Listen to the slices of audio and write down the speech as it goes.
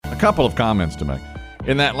couple of comments to make.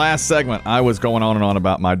 In that last segment, I was going on and on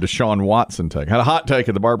about my Deshaun Watson take. I had a hot take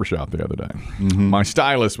at the barbershop the other day. Mm-hmm. My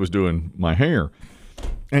stylist was doing my hair.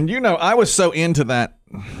 And, I was so into that,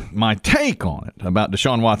 my take on it about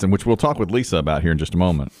Deshaun Watson, which we'll talk with Lisa about here in just a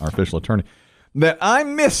moment, our official attorney, that I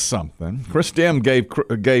missed something. Chris Dim gave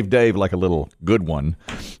Dave like a little good one,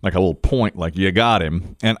 like a little point, like you got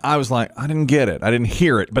him. And I was like, I didn't get it. I didn't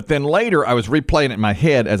hear it. But then later I was replaying it in my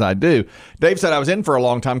head as I do. Dave said I was in for a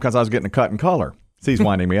long time because I was getting a cut and color. See, he's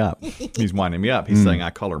winding me up. He's winding me up. He's saying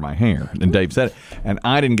I color my hair. And Dave said it. And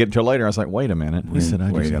I didn't get it till later. I was like, wait a minute. He said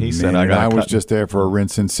I was just there for a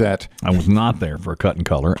rinse and set. I was not there for a cut and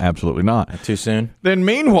color. Absolutely not. Too soon? Then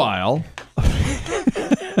meanwhile...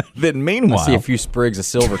 I see a few sprigs of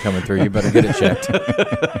silver coming through. You better get it checked.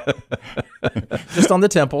 Just on the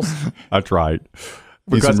temples. That's right.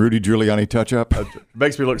 Need some Rudy Giuliani touch-up?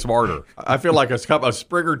 Makes me look smarter. I feel like a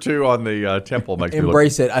sprig or two on the temple makes me look...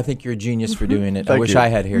 Embrace it. I think you're a genius for doing it. I wish I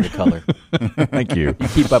had hair to color. Thank you. You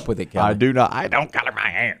keep up with it, Kelly. I do not. I don't color my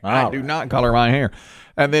hair. I do not color my hair.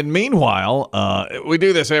 And then meanwhile, we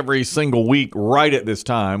do this every single week right at this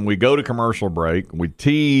time. We go to commercial break. We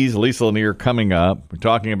tease Lisa Lanier coming up. We're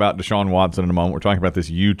talking about Deshaun Watson in a moment. We're talking about this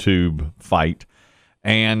YouTube fight.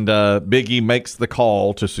 And Biggie makes the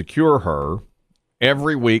call to secure her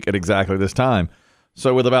every week at exactly this time.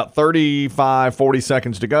 So with about 35, 40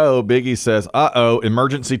 seconds to go, Biggie says,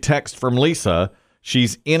 emergency text from Lisa.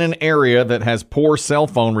 She's in an area that has poor cell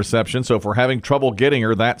phone reception, so if we're having trouble getting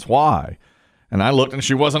her, that's why. And I looked, and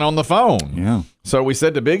she wasn't on the phone. Yeah. So we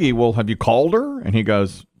said to Biggie, well, have you called her? And he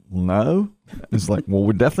goes, no. It's like, well,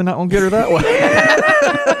 we're definitely not going to get her that way.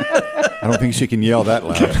 I don't think she can yell that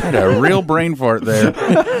loud. Had a real brain fart there.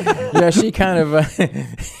 Yeah, she kind of...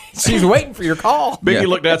 she's waiting for your call. Biggie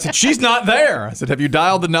looked at us and said, she's not there. I said, have you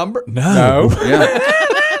dialed the number? No.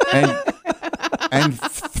 Yeah. And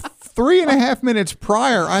 3.5 minutes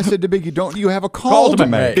prior, I said to Biggie, don't you have a call to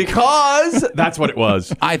make? Because that's what it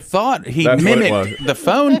was. I thought he mimicked the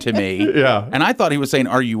phone to me. Yeah. And I thought he was saying,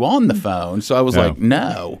 are you on the phone? So I was like,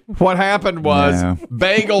 no. What happened was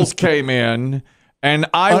bagels came in. And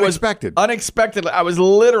unexpectedly, I was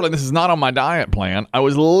literally, this is not on my diet plan, I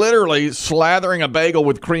was literally slathering a bagel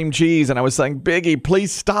with cream cheese, and I was saying, Biggie,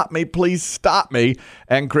 please stop me.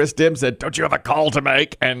 And Chris Dim said, don't you have a call to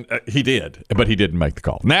make? And he did, but he didn't make the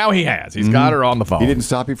call. Now he has. He's got her on the phone. He didn't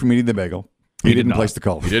stop you from eating the bagel. He didn't place the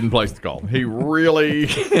call. He didn't place the call. He really...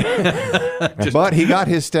 but he got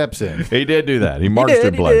his steps in. He did do that. He marched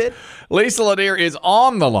in place. Lisa Lanier is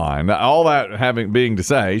on the line. All that being to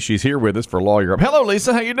say, she's here with us for Lawyer Up. Hello,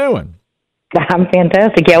 Lisa. How you doing? I'm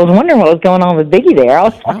fantastic. Yeah, I was wondering what was going on with Biggie there. I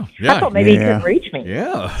thought maybe he couldn't reach me.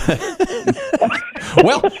 Yeah.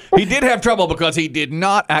 Well, he did have trouble because he did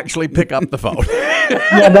not actually pick up the phone.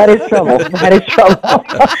 Yeah, that is trouble.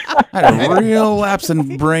 I had a real lapse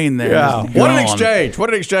in brain there. Yeah. What an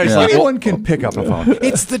exchange. Yeah. Anyone can pick up a phone.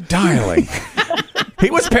 It's the dialing. He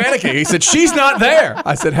was panicking. He said, she's not there.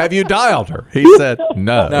 I said, have you dialed her? He said,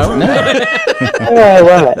 no. No. Oh, I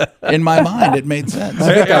love it. In my mind, it made sense.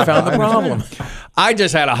 I think I found the problem. I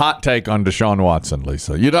just had a hot take on Deshaun Watson,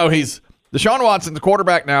 Lisa. Deshaun Watson's the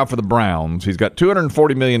quarterback now for the Browns. He's got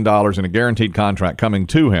 $240 million in a guaranteed contract coming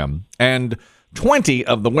to him. And 20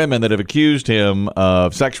 of the women that have accused him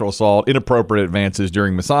of sexual assault, inappropriate advances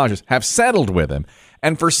during massages, have settled with him.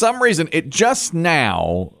 And for some reason, it just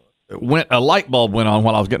now... a light bulb went on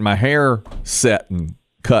while I was getting my hair set and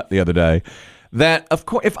cut the other day, that, of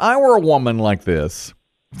course, if I were a woman like this,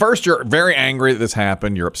 first, you're very angry that this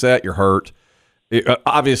happened. You're upset. You're hurt.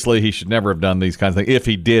 Obviously, he should never have done these kinds of things if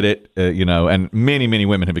he did it, and many, many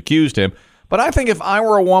women have accused him. But I think if I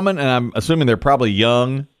were a woman, and I'm assuming they're probably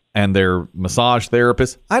young and they're massage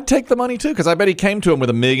therapists, I'd take the money, too, because I bet he came to him with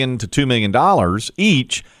 $1 million to $2 million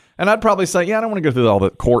each. And I'd probably say, I don't want to go through all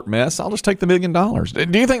the court mess. I'll just take the $1 million.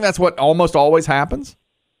 Do you think that's what almost always happens?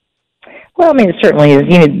 Well, I mean, it certainly is.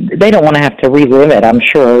 They don't want to have to relive it, I'm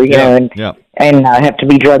sure, and have to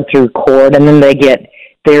be drugged through court, and then they get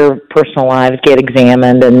their personal lives get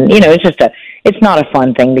examined, and it's not a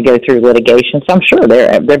fun thing to go through litigation. So I'm sure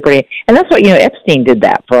they're pretty, and that's what Epstein did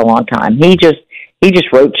that for a long time. He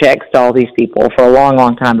just wrote checks to all these people for a long,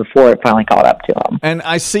 long time before it finally caught up to him. And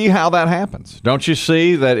I see how that happens. Don't you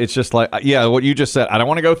see that it's just like, what you just said, I don't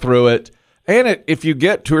want to go through it. And if you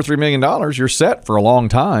get $2 or $3 million, you're set for a long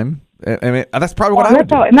time. I mean, that's probably what I would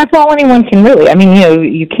do. And that's all anyone can really. I mean,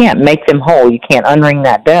 you can't make them whole. You can't unring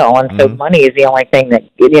that bell. And so money is the only thing that,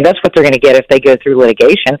 that's what they're going to get if they go through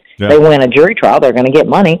litigation. Yeah. They win a jury trial, they're going to get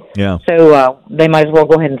money. Yeah. So they might as well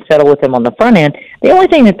go ahead and settle with them on the front end. The only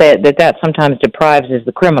thing that sometimes deprives is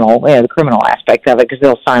the criminal aspect of it, because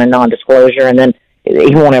they'll sign a non-disclosure, and then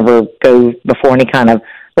he won't ever go before any kind of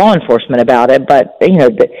law enforcement about it. But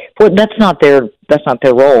that's not their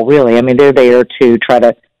role, really. I mean, they're there to try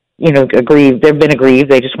to aggrieve. They've been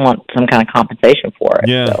aggrieved. They just want some kind of compensation for it.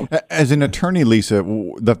 Yeah. So. As an attorney, Lisa,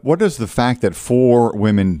 what does the fact that 4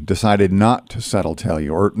 women decided not to settle tell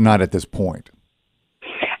you, or not at this point?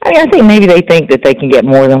 I mean, I think maybe they think that they can get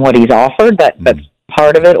more than what he's offered. That's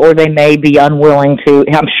part of it, or they may be unwilling to.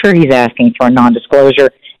 I'm sure he's asking for a non-disclosure,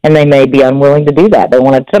 and they may be unwilling to do that. They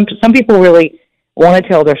want to. Some people really want to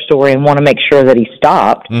tell their story and want to make sure that he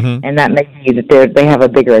stopped, and that may be that they have a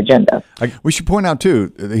bigger agenda. We should point out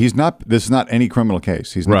too, this is not any criminal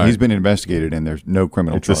case. He's been investigated, and there's no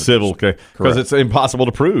criminal charges. It's a civil case because it's impossible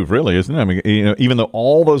to prove, really, isn't it? I mean, even though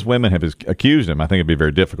all those women have accused him, I think it'd be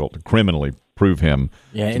very difficult to criminally prove him.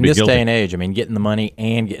 Yeah, in this day and age, I mean, getting the money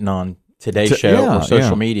and getting on Today's Show or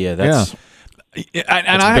social media, that's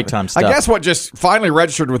big time stuff. I guess what just finally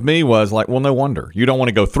registered with me was like, well, no wonder. You don't want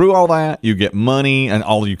to go through all that. You get money, and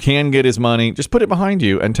all you can get is money. Just put it behind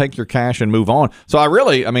you and take your cash and move on. So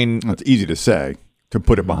it's easy to say, to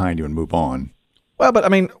put it behind you and move on. Well, but I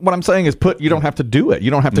mean, what I'm saying is you don't have to do it.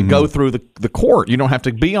 You don't have to go through the court. You don't have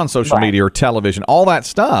to be on social media or television, all that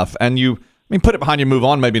stuff. And put it behind you, move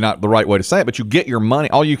on, maybe not the right way to say it, but you get your money.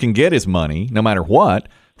 All you can get is money, no matter what.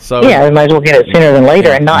 So yeah, you might as well get it sooner than later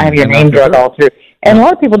and not have your name dragged all through. And a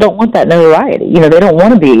lot of people don't want that notoriety. They don't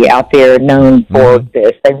want to be out there known for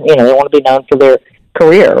this. They want to be known for their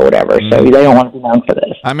career or whatever. So they don't want to be known for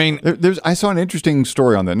this. I mean, I saw an interesting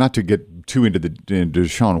story on that. Not to get too into the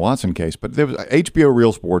Deshaun Watson case, but there was HBO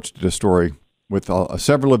Real Sports did a story with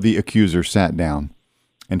several of the accusers sat down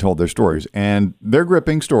and told their stories, and they're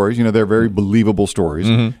gripping stories. They're very believable stories.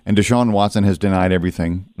 And Deshaun Watson has denied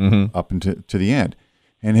everything up to the end.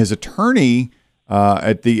 And his attorney,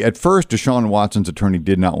 at first, Deshaun Watson's attorney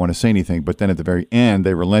did not want to say anything, but then at the very end,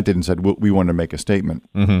 they relented and said, we want to make a statement.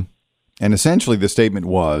 And essentially, the statement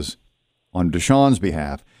was, on Deshaun's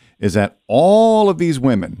behalf, is that all of these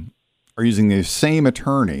women are using the same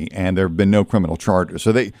attorney, and there have been no criminal charges.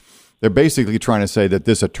 So they're basically trying to say that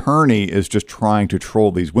this attorney is just trying to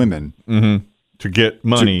troll these women. To get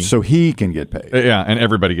money. So he can get paid. Yeah, and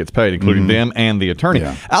everybody gets paid, including them and the attorney.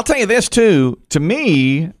 Yeah. I'll tell you this, too. To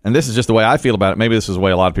me, and this is just the way I feel about it, maybe this is the way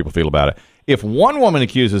a lot of people feel about it, if one woman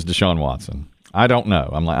accuses Deshaun Watson, I don't know.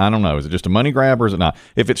 I don't know. Is it just a money grab or is it not?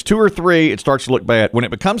 If it's 2 or 3, it starts to look bad. When it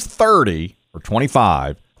becomes 30 or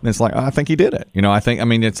 25, then it's like, I think he did it.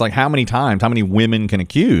 It's like how many women can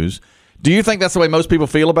accuse? Do you think that's the way most people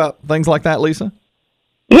feel about things like that, Lisa?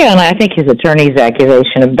 Yeah, and I think his attorney's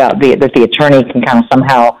accusation about that the attorney can kind of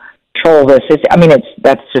somehow troll this.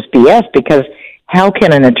 That's just BS, because how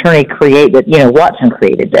can an attorney create that? Watson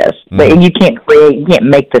created this, but you can't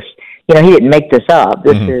make this. He didn't make this up.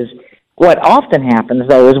 This is what often happens,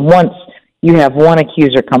 though, is once you have one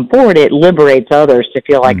accuser come forward, it liberates others to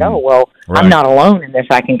feel like, oh, well, I'm not alone in this.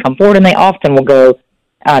 I can come forward, and they often will go to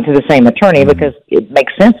the same attorney because it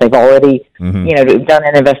makes sense. They've already, done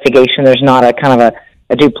an investigation. There's not a kind of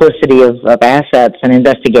a duplicity of assets and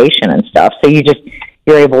investigation and stuff. So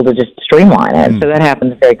you're able to just streamline it. So that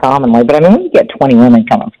happens very commonly. But when you get 20 women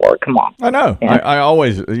coming forward, come on. I know. I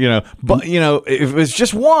always, but if it's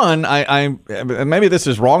just one, I maybe this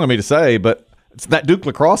is wrong of me to say, but it's that Duke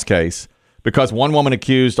Lacrosse case, because one woman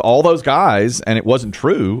accused all those guys and it wasn't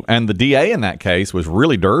true, and the DA in that case was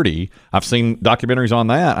really dirty. I've seen documentaries on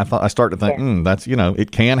that. I start to think, that's it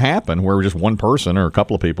can happen where just one person or a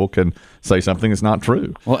couple of people can say something that's not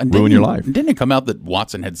true, ruin your life. Didn't it come out that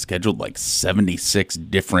Watson had scheduled like 76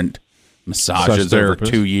 different massages over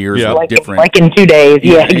 2 years? Like different, like in 2 days.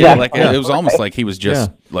 Yeah, exactly. It was almost like he was just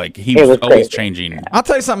he was always changing. I'll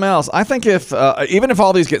tell you something else. I think if even if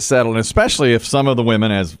all these get settled, and especially if some of the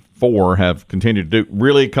women, as 4 have continued to do,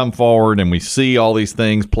 really come forward, and we see all these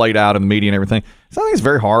things played out in the media and everything, so I think it's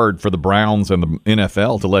very hard for the Browns and the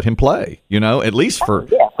NFL to let him play. At least for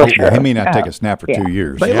sure. He may not take a snap for 2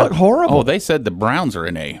 years. They look horrible. Oh, they said the Browns are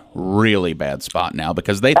in a really bad spot now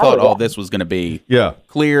because they thought all this was going to be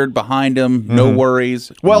cleared behind them, no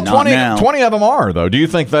worries. Well, not 20 of them are, though. Do you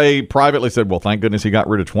think they privately said, well, thank goodness he got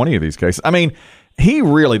rid of 20 of these cases?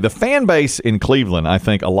 The fan base in Cleveland, I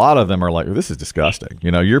think a lot of them are like, this is disgusting.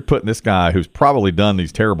 You're putting this guy who's probably done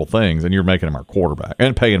these terrible things, and you're making him our quarterback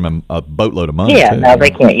and paying him a boatload of money. Yeah, no,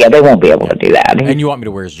 they can't. Yeah, they won't be able to do that. And you want me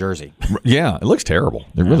to wear his jersey? Yeah, it looks terrible.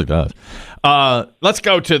 It really does. Let's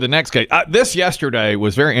go to the next case. This yesterday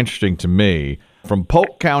was very interesting to me. From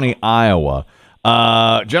Polk County, Iowa.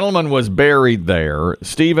 Gentleman was buried there.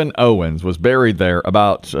 Stephen Owens was buried there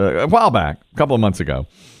about a while back, a couple of months ago.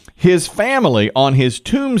 His family on his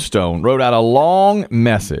tombstone wrote out a long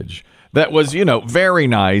message that was, very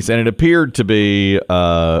nice, and it appeared to be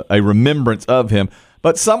a remembrance of him.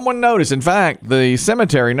 But someone noticed, in fact, the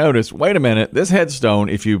cemetery noticed, wait a minute, this headstone,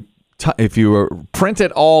 if you print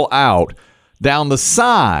it all out, down the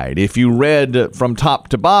side, if you read from top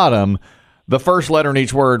to bottom, the first letter in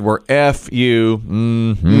each word were F-U-O-F-F.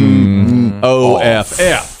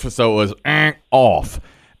 So it was off.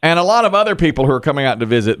 And a lot of other people who are coming out to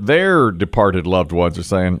visit their departed loved ones are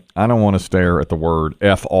saying, I don't want to stare at the word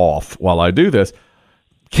F off while I do this.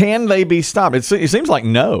 Can they be stopped? It seems like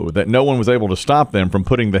that no one was able to stop them from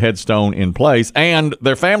putting the headstone in place. And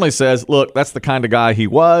their family says, look, that's the kind of guy he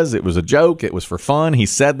was. It was a joke. It was for fun. He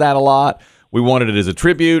said that a lot. We wanted it as a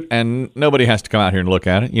tribute, and nobody has to come out here and look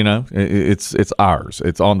at it. It's ours.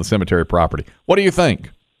 It's on the cemetery property. What do you think?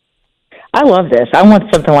 I love this. I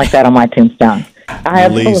want something like that on my tombstone. I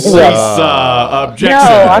have Lisa, objection.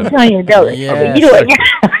 No, I'm telling you, no. Yes. You know what?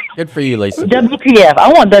 Good for you, Lisa. WTF.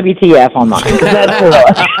 I want WTF on mine.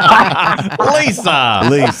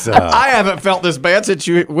 Lisa. I haven't felt this bad since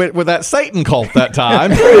you went with that Satan cult that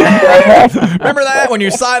time. Remember that when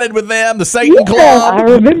you sided with them, the Satan Club? I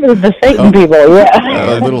remember the Satan people,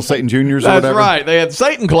 little Satan Juniors or whatever. That's right. They had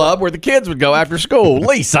Satan Club where the kids would go after school.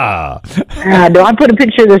 Lisa. No, I put a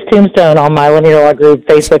picture of this tombstone on my Linear Law Group,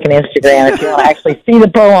 Facebook and Instagram. If you want to actually see the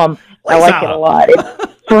poem, Lisa. I like it a lot.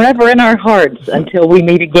 It's forever in our hearts until we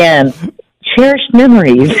meet again. Cherished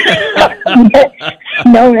memories,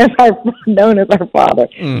 known as our father,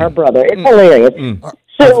 our brother. It's hilarious.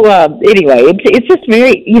 So anyway, it's just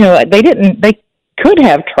very, they could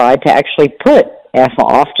have tried to actually put F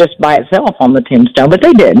off just by itself on the tombstone, but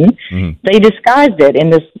they didn't. They disguised it in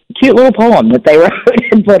this cute little poem that they wrote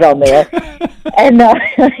and put on there. And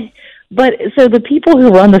but so the people who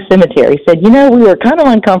run the cemetery said, we were kind of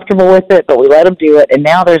uncomfortable with it, but we let them do it, and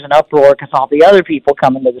now there's an uproar because all the other people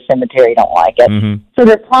coming to the cemetery don't like it. So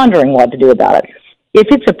they're pondering what to do about it. If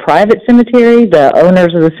it's a private cemetery, the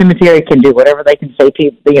owners of the cemetery can do whatever they can say.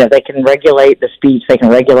 People, they can regulate the speech, they can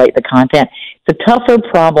regulate the content. It's a tougher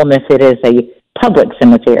problem if it is a public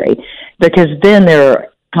cemetery, because then there are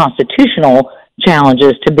constitutional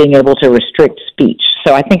challenges to being able to restrict speech.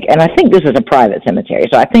 So I think this is a private cemetery.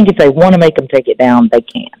 So I think if they want to make them take it down, they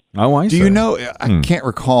can. Oh, I see. Do you know, I can't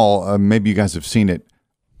recall, maybe you guys have seen it.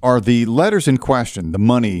 Are the letters in question, the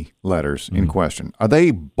money letters in question, are they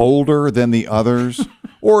bolder than the others?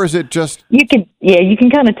 Or is it just... You can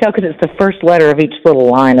kind of tell because it's the first letter of each little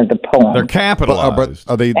line of the poem. They're capitalized. But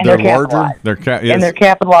are they? They're larger? And they're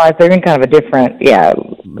capitalized. They're in kind of a different,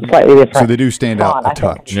 slightly different. So they do stand out a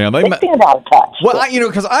touch. Yeah, they stand out a touch. Well,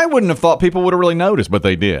 because I wouldn't have thought people would have really noticed, but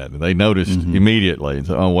they did. They noticed immediately.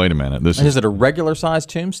 So, wait a minute. Is it a regular-sized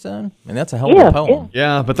tombstone? I mean, that's a hell of a poem.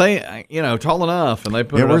 Yeah, but they, tall enough, and they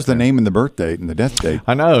put it where's the name and the birth date and the death date?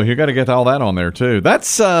 I know. You got to get all that on there, too.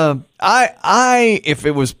 That's, if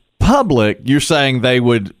it was public, you're saying they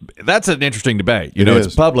would. That's an interesting debate.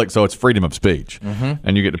 It's public, so it's freedom of speech,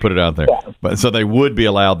 and you get to put it out there. But so they would be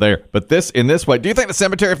allowed there. But in this way, do you think the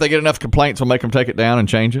cemetery, if they get enough complaints, will make them take it down and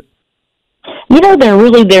change it?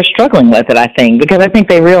 They're struggling with it. I think because I think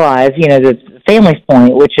they realize, the family's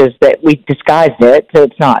point, which is that we disguised it so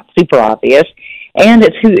it's not super obvious, and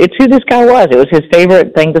it's who this guy was. It was his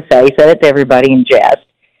favorite thing to say. He said it to everybody in jest.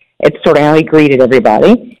 It's sort of how he greeted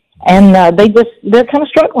everybody. And they're kind of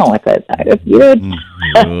struggling with it.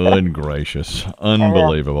 Good gracious.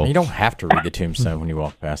 Unbelievable. You don't have to read the tombstone when you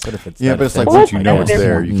walk past it. If it's but it's like once you know it's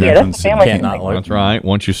there, you can't not look. That's right.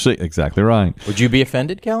 Once you see, exactly right. Would you be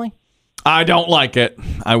offended, Kelly? I don't like it.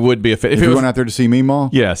 I would be offended. If you went out there to see me, Ma?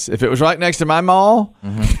 Yes. If it was right next to my mall,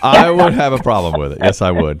 I would have a problem with it. Yes,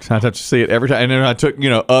 I would. I'd have to see it every time. And then I took,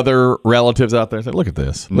 other relatives out there and said, look at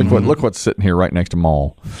this. Look what's sitting here right next to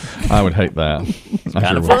mall. I would hate that.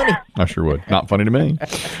 Kind of funny. I sure would. Not funny to me.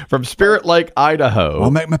 From Spirit Lake, Idaho.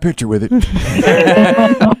 I'll make my picture with it.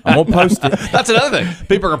 I'm going to post it. That's another thing.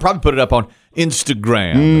 People are going to probably put it up on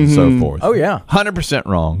Instagram and so forth. Oh, yeah. 100%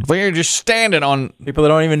 wrong. You're just standing on... People that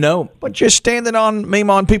don't even know. But you're standing on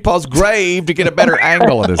Mimon Peepaw's grave to get a better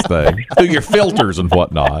angle of this thing through your filters and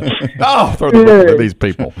whatnot. Oh, throw the book at these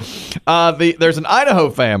people. There's an Idaho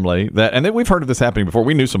family that... And then we've heard of this happening before.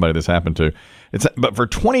 We knew somebody this happened to. But for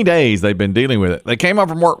 20 days, they've been dealing with it. They came home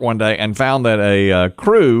from work one day and found that a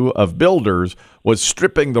crew of builders was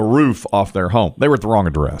stripping the roof off their home. They were at the wrong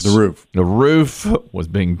address. The roof was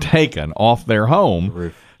being taken off their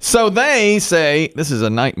home. So they say, this is a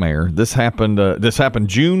nightmare. This happened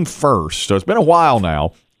June 1st. So it's been a while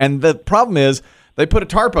now. And the problem is they put a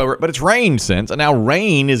tarp over it, but it's rained since. And now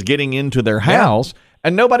rain is getting into their house,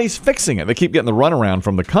 and nobody's fixing it. They keep getting the runaround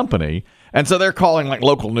from the company. And so they're calling like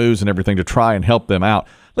local news and everything to try and help them out.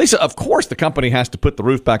 Lisa, of course the company has to put the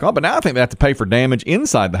roof back on, but now I think they have to pay for damage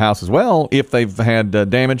inside the house as well if they've had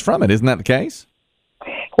damage from it. Isn't that the case?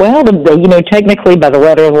 Well, technically by the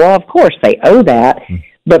letter of the law, of course, they owe that,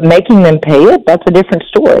 but making them pay it, that's a different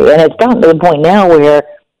story. And it's gotten to the point now where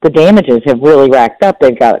the damages have really racked up.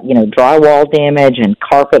 They've got, drywall damage and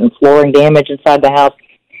carpet and flooring damage inside the house,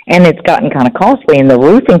 and it's gotten kind of costly, and the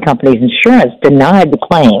roofing company's insurance denied the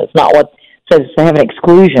claim. It's not what says they have an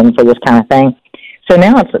exclusion for this kind of thing. So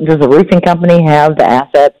now does the roofing company have the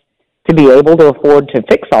assets to be able to afford to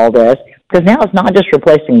fix all this? Because now it's not just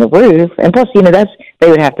replacing the roof, and plus, they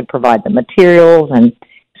would have to provide the materials, and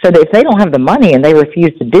so if they don't have the money and they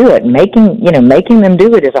refuse to do it, making them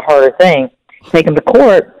do it is a harder thing. Take them to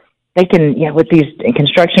court. They can, with these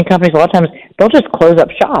construction companies, a lot of times they'll just close up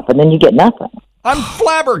shop, and then you get nothing. I'm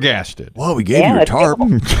flabbergasted. Well, we gave you a tarp.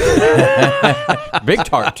 Big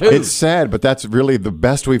tarp, too. It's sad, but that's really the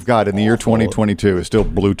best we've got in the year 2022 is still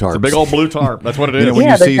blue tarps. It's a big old blue tarp. That's what it is. When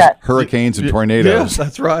you see hurricanes and tornadoes. Yes,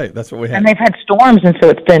 that's right. That's what we have. And they've had storms, and so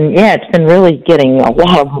it's been really getting a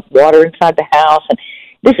lot of water inside the house.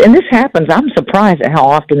 And this happens. I'm surprised at how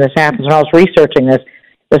often this happens. When I was researching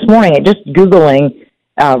this morning, just Googling,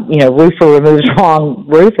 roofer removes wrong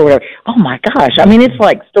roof or whatever. Oh my gosh. I mean, it's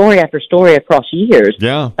like story after story across years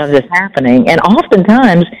of this happening. And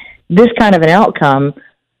oftentimes this kind of an outcome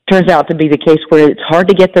turns out to be the case where it's hard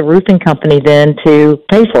to get the roofing company then to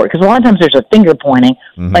pay for it. Because a lot of times there's a finger pointing,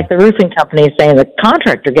 like the roofing company is saying the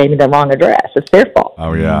contractor gave me the wrong address. It's their fault.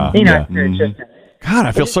 Oh yeah. It's just God,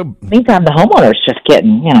 I feel so. Meantime, the homeowner's just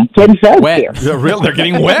getting soaked wet. here. They're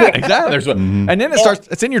getting wet. Exactly. And then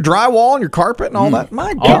it's in your drywall and your carpet and all that.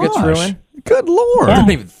 My gosh. All gets ruined. Good Lord. I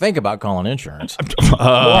didn't even think about calling insurance.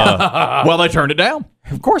 Well, they turned it down.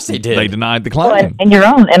 Of course they did. They denied the claim. Well, and your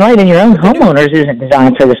own homeowners isn't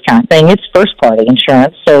designed for this kind of thing. It's first party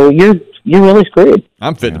insurance, so you're really screwed.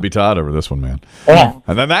 I'm fit to be tied over this one, man. Yeah.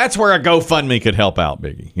 And then that's where a GoFundMe could help out,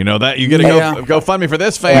 Biggie. You know that you get a GoFundMe for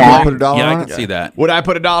this family. Yeah. Put $1 on I it? can see that. Would I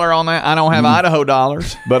put $1 on that? I don't have Idaho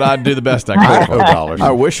dollars, but I'd do the best I could. Idaho dollars. I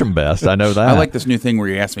wish them best. I know that. I like this new thing where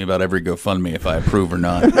you ask me about every GoFundMe if I approve or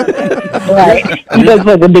not. Right. That's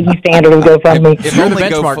like the Biggie standard of GoFundMe. If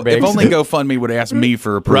only GoFundMe would ask me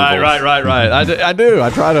for approval. Right. I do. I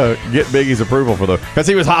try to get Biggie's approval for because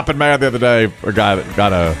he was hopping mad the other day. A guy that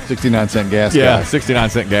got a 69-cent gas guy.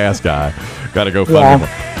 69-cent gas guy. Got to go find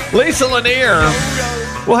him. Lisa Lanier.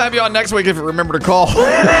 We'll have you on next week if you remember to call.